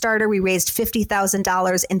Kickstarter. We raised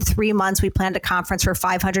 $50,000 in 3 months. We planned a conference for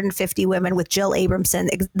 550 women with Jill Abramson.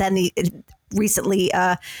 Then recently,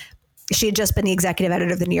 she had just been the executive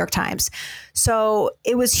editor of the New York Times. So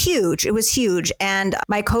it was huge. It was huge. And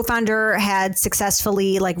my co-founder had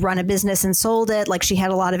successfully run a business and sold it. Like, she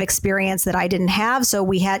had a lot of experience that I didn't have. So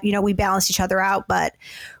we had, we balanced each other out, but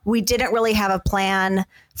we didn't really have a plan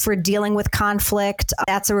for dealing with conflict.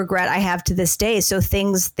 That's a regret I have to this day. So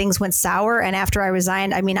things went sour. And after I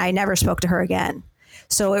resigned, I never spoke to her again.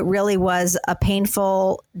 So it really was a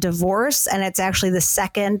painful divorce. And it's actually the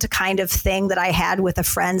second kind of thing that I had with a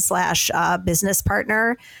friend / business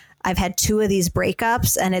partner. I've had 2 of these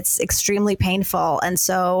breakups, and it's extremely painful. And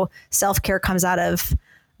so self-care comes out of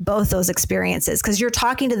both those experiences, because you're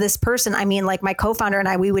talking to this person. Like, my co-founder and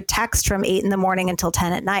I, we would text from 8 a.m. until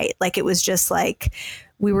 10 p.m. Like, it was just like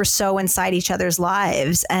we were so inside each other's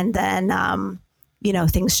lives. And then,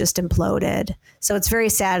 things just imploded. So it's very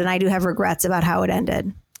sad. And I do have regrets about how it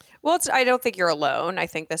ended. Well, I don't think you're alone. I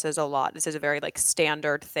think this is a very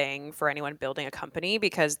standard thing for anyone building a company,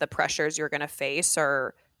 because the pressures you're going to face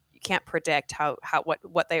are can't predict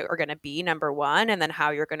what they are going to be, number one, and then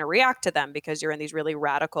how you're going to react to them, because you're in these really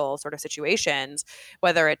radical sort of situations,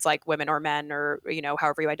 whether it's like women or men or,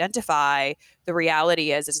 however you identify. The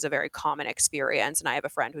reality is this is a very common experience. And I have a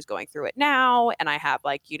friend who's going through it now. And I have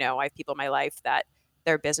I have people in my life that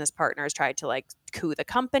their business partners tried to like coup the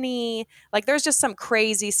company. Like there's just some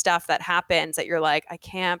crazy stuff that happens that you're like, I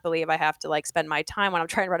can't believe I have to like spend my time when I'm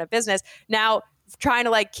trying to run a business now trying to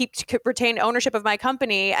like retain ownership of my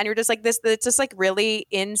company. And you're just like it's just like really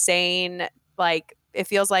insane. Like it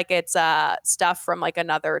feels like it's stuff from like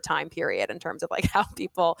another time period in terms of like how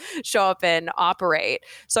people show up and operate.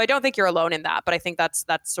 So I don't think you're alone in that, but I think that's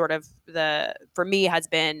sort of for me has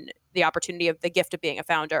been the opportunity of the gift of being a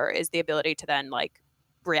founder is the ability to then like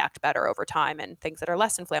react better over time and things that are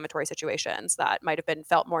less inflammatory situations that might have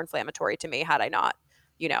felt more inflammatory to me had I not,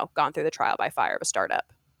 gone through the trial by fire of a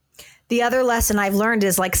startup. The other lesson I've learned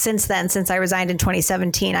is like since I resigned in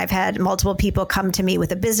 2017, I've had multiple people come to me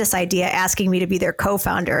with a business idea asking me to be their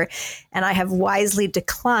co-founder. And I have wisely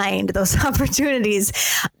declined those opportunities.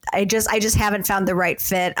 I just haven't found the right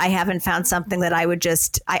fit. I haven't found something that I would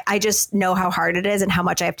I just know how hard it is and how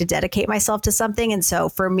much I have to dedicate myself to something. And so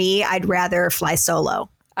for me, I'd rather fly solo.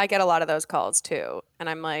 I get a lot of those calls too. And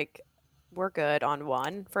I'm like, we're good on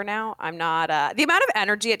one for now. I'm not, the amount of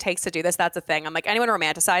energy it takes to do this, that's the thing. I'm like, anyone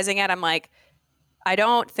romanticizing it, I'm like, I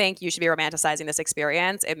don't think you should be romanticizing this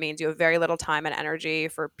experience. It means you have very little time and energy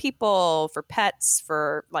for people, for pets,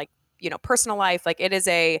 for like, personal life. Like it is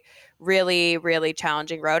a really, really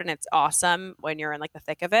challenging road, and it's awesome when you're in like the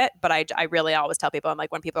thick of it. But I really always tell people, I'm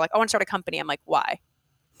like, when people are like, I want to start a company, I'm like, why?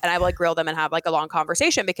 And I will like grill them and have like a long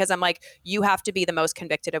conversation, because I'm like, you have to be the most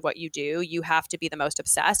convicted of what you do. You have to be the most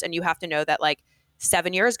obsessed, and you have to know that like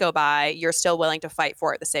 7 years go by, you're still willing to fight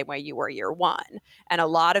for it the same way you were year one. And a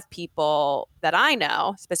lot of people that I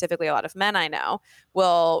know, specifically a lot of men I know,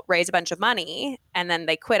 will raise a bunch of money and then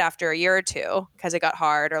they quit after a year or two because it got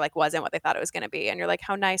hard or like wasn't what they thought it was going to be. And you're like,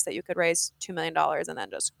 how nice that you could raise $2 million and then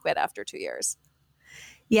just quit after 2 years.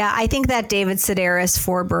 Yeah, I think that David Sedaris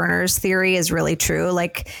 4 burners theory is really true.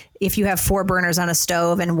 Like if you have 4 burners on a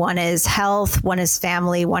stove and one is health, one is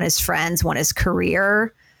family, one is friends, one is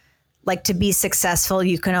career, like to be successful,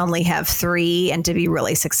 you can only have 3, and to be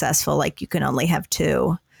really successful, like you can only have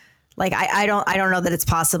 2. Like I don't know that it's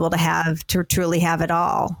possible to truly have it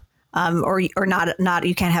all, or not.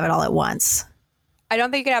 You can't have it all at once. I don't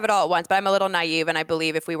think you can have it all at once, but I'm a little naive. And I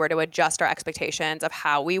believe if we were to adjust our expectations of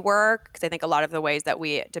how we work, because I think a lot of the ways that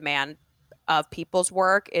we demand of people's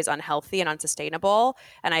work is unhealthy and unsustainable.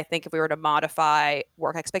 And I think if we were to modify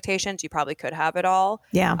work expectations, you probably could have it all.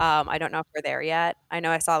 Yeah. I don't know if we're there yet. I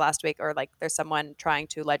know I saw last week, or like there's someone trying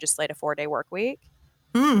to legislate a 4-day work week.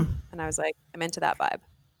 And I was like, I'm into that vibe.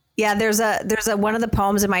 Yeah, there's a one of the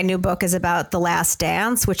poems in my new book is about The Last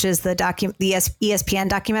Dance, which is the ESPN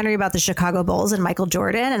documentary about the Chicago Bulls and Michael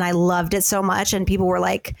Jordan, and I loved it so much. And people were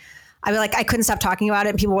like, I couldn't stop talking about it.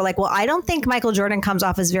 And people were like, well, I don't think Michael Jordan comes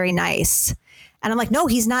off as very nice. And I'm like, no,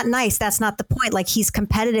 he's not nice. That's not the point. Like he's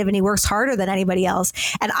competitive and he works harder than anybody else.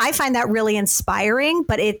 And I find that really inspiring,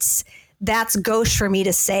 but that's gauche for me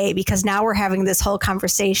to say, because now we're having this whole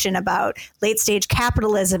conversation about late stage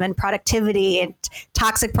capitalism and productivity and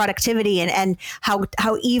toxic productivity and how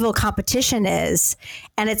evil competition is.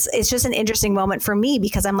 And it's just an interesting moment for me,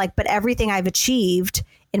 because I'm like, but everything I've achieved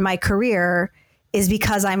in my career is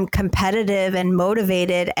because I'm competitive and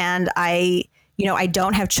motivated, and I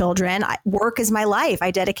don't have children. Work is my life.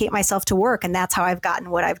 I dedicate myself to work, and that's how I've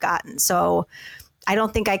gotten what I've gotten. So I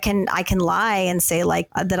don't think I can lie and say like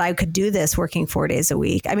that I could do this working 4 days a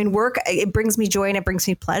week. I mean, work, it brings me joy and it brings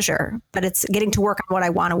me pleasure, but it's getting to work on what I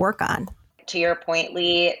want to work on. To your point,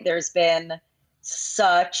 Lee, there's been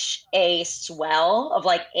such a swell of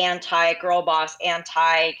like anti-girl boss,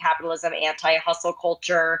 anti-capitalism, anti-hustle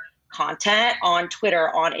culture content on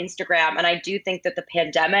Twitter, on Instagram. And I do think that the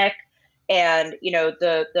pandemic and,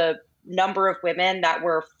 the number of women that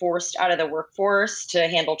were forced out of the workforce to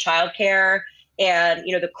handle childcare, and,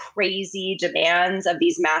 the crazy demands of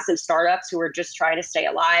these massive startups who are just trying to stay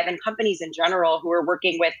alive, and companies in general who are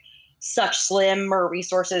working with such slimmer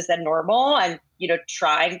resources than normal and,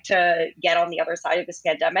 trying to get on the other side of this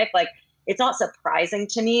pandemic. Like, it's not surprising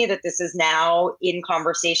to me that this is now in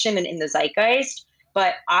conversation and in the zeitgeist,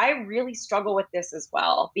 but I really struggle with this as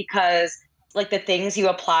well, because like the things you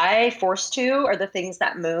apply force to are the things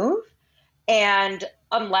that move. And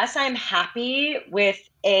unless I'm happy with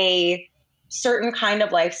a certain kind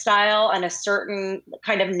of lifestyle and a certain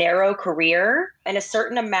kind of narrow career and a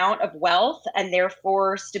certain amount of wealth and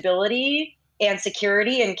therefore stability and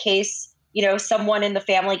security in case someone in the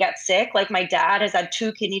family gets sick. Like my dad has had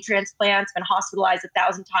 2 kidney transplants, been hospitalized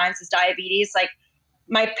 1,000 times, his diabetes. Like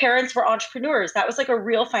my parents were entrepreneurs. That was like a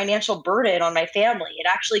real financial burden on my family. It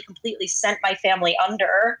actually completely sent my family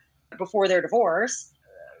under before their divorce.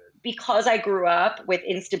 Because I grew up with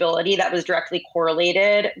instability that was directly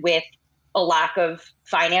correlated with a lack of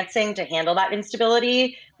financing to handle that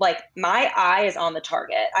instability, like my eye is on the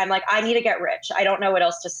target. I'm like, I need to get rich. I don't know what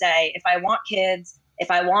else to say. If I want kids,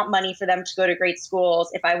 if I want money for them to go to great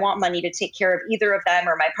schools, if I want money to take care of either of them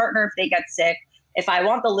or my partner if they get sick, if I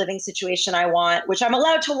want the living situation I want, which I'm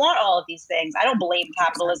allowed to want all of these things. I don't blame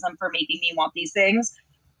capitalism for making me want these things.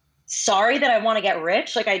 Sorry that I want to get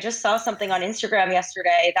rich. Like I just saw something on Instagram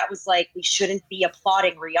yesterday that was like, we shouldn't be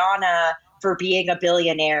applauding Rihanna for being a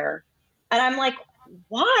billionaire. And I'm like,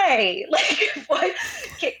 why? Like, what?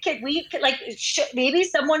 Can we, like, maybe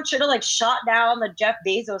someone should have like shot down the Jeff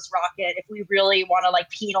Bezos rocket if we really want to like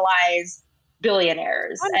penalize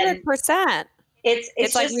billionaires. 100%. And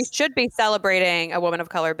it's like just, we should be celebrating a woman of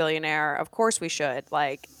color billionaire. Of course we should.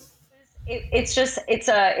 Like, it's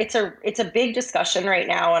a big discussion right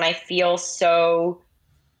now, and I feel so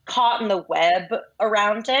caught in the web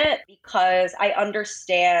around it because I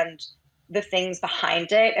understand the things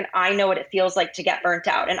behind it, and I know what it feels like to get burnt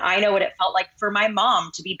out, and I know what it felt like for my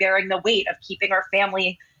mom to be bearing the weight of keeping our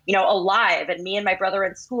family, alive, and me and my brother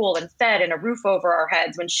in school and fed and a roof over our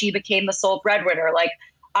heads when she became the sole breadwinner. Like,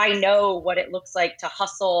 I know what it looks like to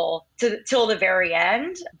hustle till the very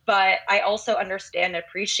end, but I also understand and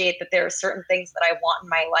appreciate that there are certain things that I want in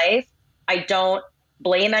my life. I don't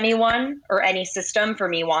blame anyone or any system for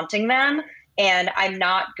me wanting them, and I'm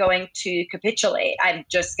not going to capitulate. I'm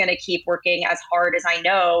just going to keep working as hard as I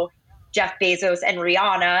know Jeff Bezos and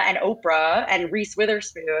Rihanna and Oprah and Reese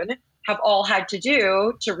Witherspoon have all had to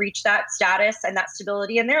do to reach that status and that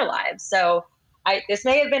stability in their lives. So this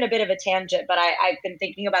may have been a bit of a tangent, but I've been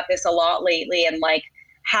thinking about this a lot lately, and like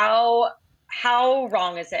how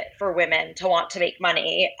wrong is it for women to want to make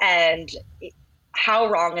money, and how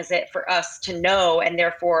wrong is it for us to know, and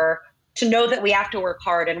therefore to know that we have to work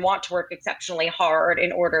hard and want to work exceptionally hard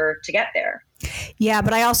in order to get there. Yeah,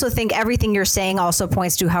 but I also think everything you're saying also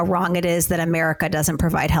points to how wrong it is that America doesn't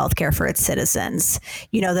provide health care for its citizens.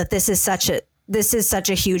 That this is such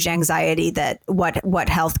a huge anxiety that what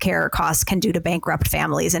healthcare costs can do to bankrupt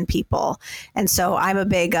families and people. And so I'm a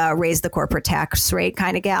big raise the corporate tax rate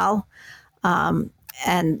kind of gal.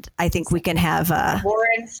 And I think we can have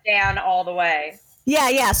Warren Stan all the way.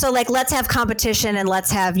 Yeah. So like, let's have competition and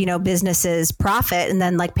let's have, businesses profit and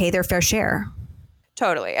then like pay their fair share.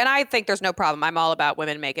 Totally. And I think there's no problem. I'm all about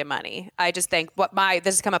women making money. I just think this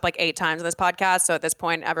has come up like 8 times in this podcast. So at this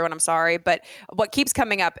point, everyone, I'm sorry. But what keeps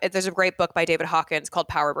coming up, there's a great book by David Hawkins called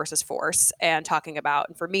Power versus Force, and talking about,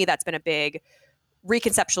 and for me, that's been a big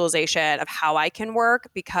reconceptualization of how I can work,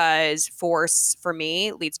 because force for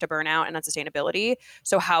me leads to burnout and unsustainability.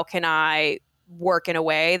 So how can I work in a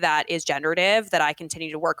way that is generative, that I continue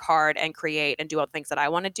to work hard and create and do all the things that I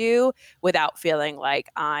want to do without feeling like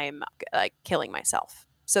I'm like killing myself.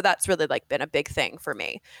 So that's really like been a big thing for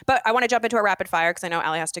me. But I want to jump into a rapid fire because I know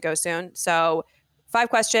Allie has to go soon. So 5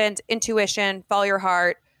 questions, intuition, follow your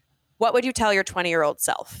heart. What would you tell your 20-year-old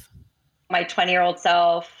self? My 20-year-old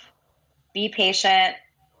self, be patient,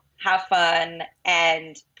 have fun,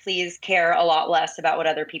 and please care a lot less about what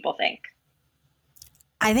other people think.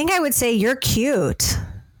 I think I would say you're cute.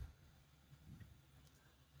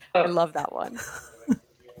 I love that one. It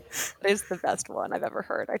is the best one I've ever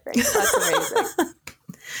heard, I think. That's amazing.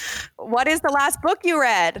 What is the last book you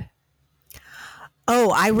read?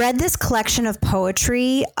 Oh, I read this collection of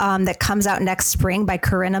poetry that comes out next spring by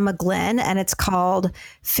Corinna McGlynn, and it's called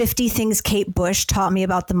 50 Things Kate Bush Taught Me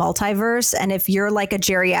About the Multiverse. And if you're like a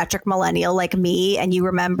geriatric millennial like me and you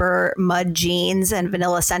remember mud jeans and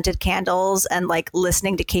vanilla scented candles and like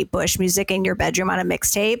listening to Kate Bush music in your bedroom on a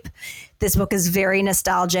mixtape, this book is very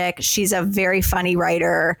nostalgic. She's a very funny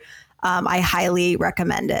writer. I highly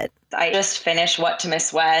recommend it. I just finished What to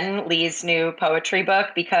Miss When, Lee's new poetry book,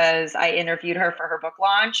 because I interviewed her for her book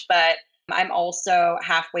launch. But I'm also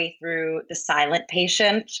halfway through The Silent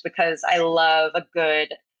Patient because I love a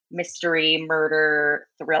good mystery murder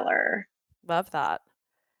thriller. Love that.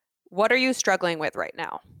 What are you struggling with right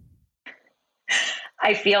now?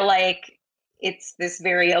 I feel like it's this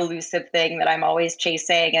very elusive thing that I'm always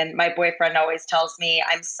chasing. And my boyfriend always tells me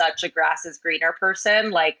I'm such a grass is greener person.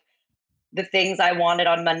 Like, the things I wanted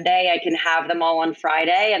on Monday, I can have them all on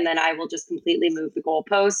Friday, and then I will just completely move the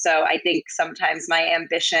goalposts. So I think sometimes my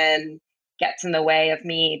ambition gets in the way of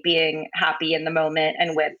me being happy in the moment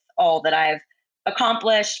and with all that I've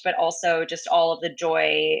accomplished, but also just all of the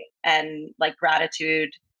joy and like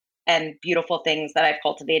gratitude and beautiful things that I've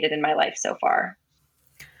cultivated in my life so far.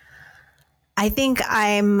 I think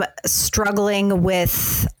I'm struggling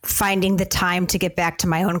with finding the time to get back to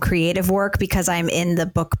my own creative work because I'm in the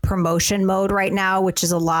book promotion mode right now, which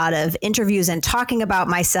is a lot of interviews and talking about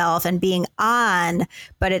myself and being on.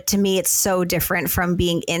 But to me, it's so different from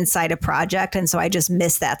being inside a project. And so I just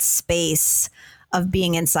miss that space of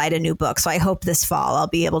being inside a new book. So I hope this fall I'll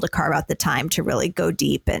be able to carve out the time to really go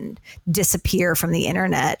deep and disappear from the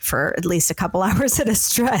internet for at least a couple hours at a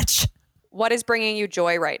stretch. What is bringing you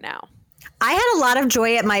joy right now? I had a lot of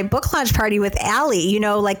joy at my book launch party with Allie. You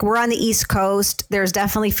know, like we're on the East Coast. There's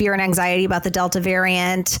definitely fear and anxiety about the Delta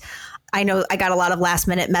variant. I know I got a lot of last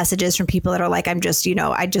minute messages from people that are like, I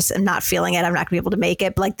just am not feeling it. I'm not gonna be able to make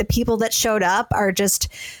it. But like the people that showed up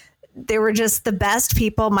they were just the best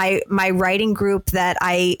people. My writing group that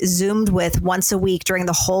I Zoomed with once a week during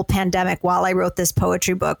the whole pandemic while I wrote this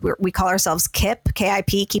poetry book, we call ourselves KIP,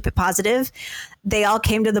 K-I-P, Keep It Positive. They all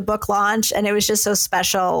came to the book launch, and it was just so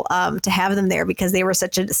special to have them there because they were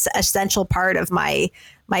such an essential part of my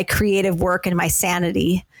creative work and my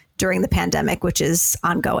sanity during the pandemic, which is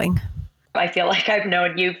ongoing. I feel like I've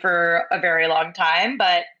known you for a very long time,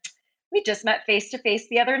 but we just met face to face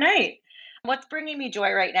the other night. What's bringing me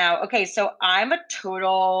joy right now? Okay, so I'm a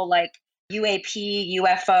total like UAP,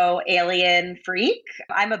 UFO, alien freak.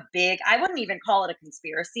 I wouldn't even call it a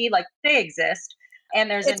conspiracy. Like they exist. And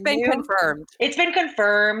It's been confirmed. It's been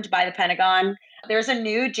confirmed by the Pentagon. There's a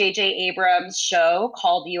new J.J. Abrams show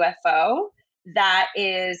called UFO that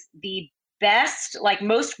is the best, like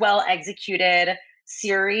most well executed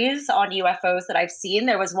series on UFOs that I've seen.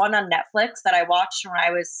 There was one on Netflix that I watched when I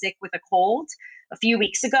was sick with a cold a few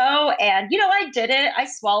weeks ago. And, I did it. I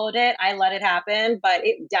swallowed it. I let it happen. But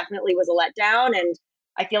it definitely was a letdown. And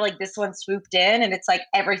I feel like this one swooped in and it's like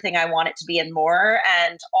everything I want it to be and more.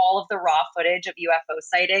 And all of the raw footage of UFO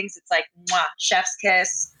sightings, it's like, mwah, chef's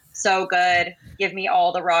kiss. So good. Give me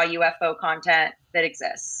all the raw UFO content that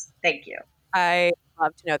exists. Thank you. I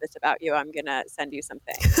love to know this about you. I'm going to send you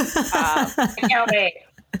something. I can't wait.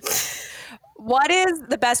 What is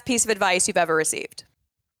the best piece of advice you've ever received?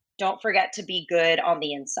 Don't forget to be good on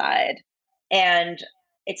the inside. And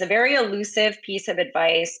it's a very elusive piece of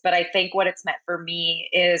advice, but I think what it's meant for me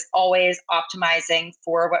is always optimizing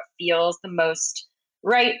for what feels the most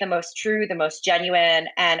right, the most true, the most genuine,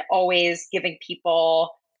 and always giving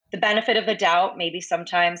people the benefit of the doubt, maybe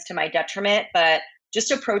sometimes to my detriment, but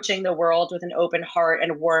just approaching the world with an open heart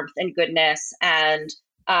and warmth and goodness and,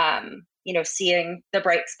 seeing the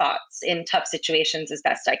bright spots in tough situations as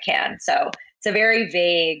best I can. So it's a very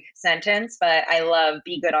vague sentence, but I love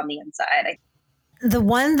be good on the inside. The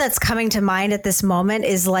one that's coming to mind at this moment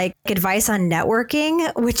is like advice on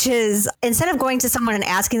networking, which is instead of going to someone and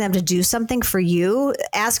asking them to do something for you,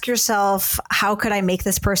 ask yourself, how could I make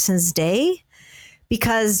this person's day?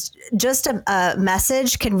 Because just a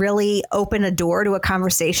message can really open a door to a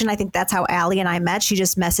conversation. I think that's how Allie and I met. She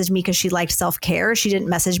just messaged me because she liked self-care. She didn't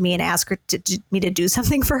message me and ask me to do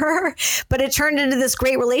something for her. But it turned into this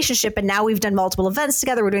great relationship. And now we've done multiple events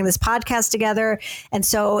together. We're doing this podcast together. And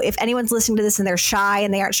so if anyone's listening to this and they're shy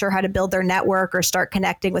and they aren't sure how to build their network or start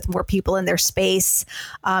connecting with more people in their space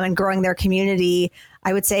and growing their community,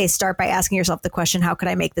 I would say start by asking yourself the question, how could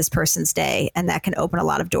I make this person's day? And that can open a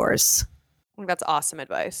lot of doors. That's awesome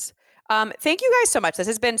advice. Thank you guys so much. This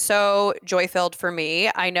has been so joy-filled for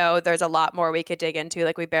me. I know there's a lot more we could dig into.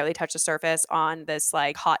 Like we barely touched the surface on this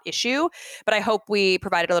like hot issue, but I hope we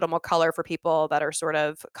provided a little more color for people that are sort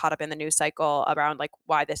of caught up in the news cycle around like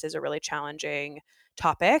why this is a really challenging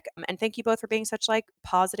topic. And thank you both for being such like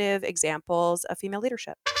positive examples of female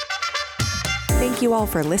leadership. Thank you all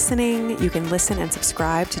for listening. You can listen and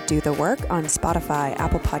subscribe to Do the Work on Spotify,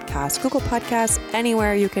 Apple Podcasts, Google Podcasts,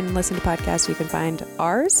 anywhere you can listen to podcasts, you can find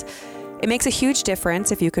ours. It makes a huge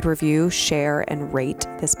difference if you could review, share, and rate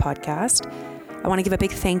this podcast. I want to give a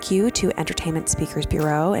big thank you to Entertainment Speakers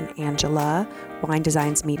Bureau and Angela, Wine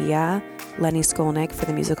Designs Media, Lenny Skolnick for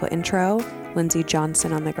the musical intro, Lindsay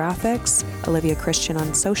Johnson on the graphics, Olivia Christian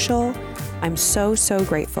on social. I'm so, so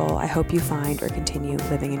grateful. I hope you find or continue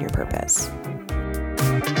living in your purpose.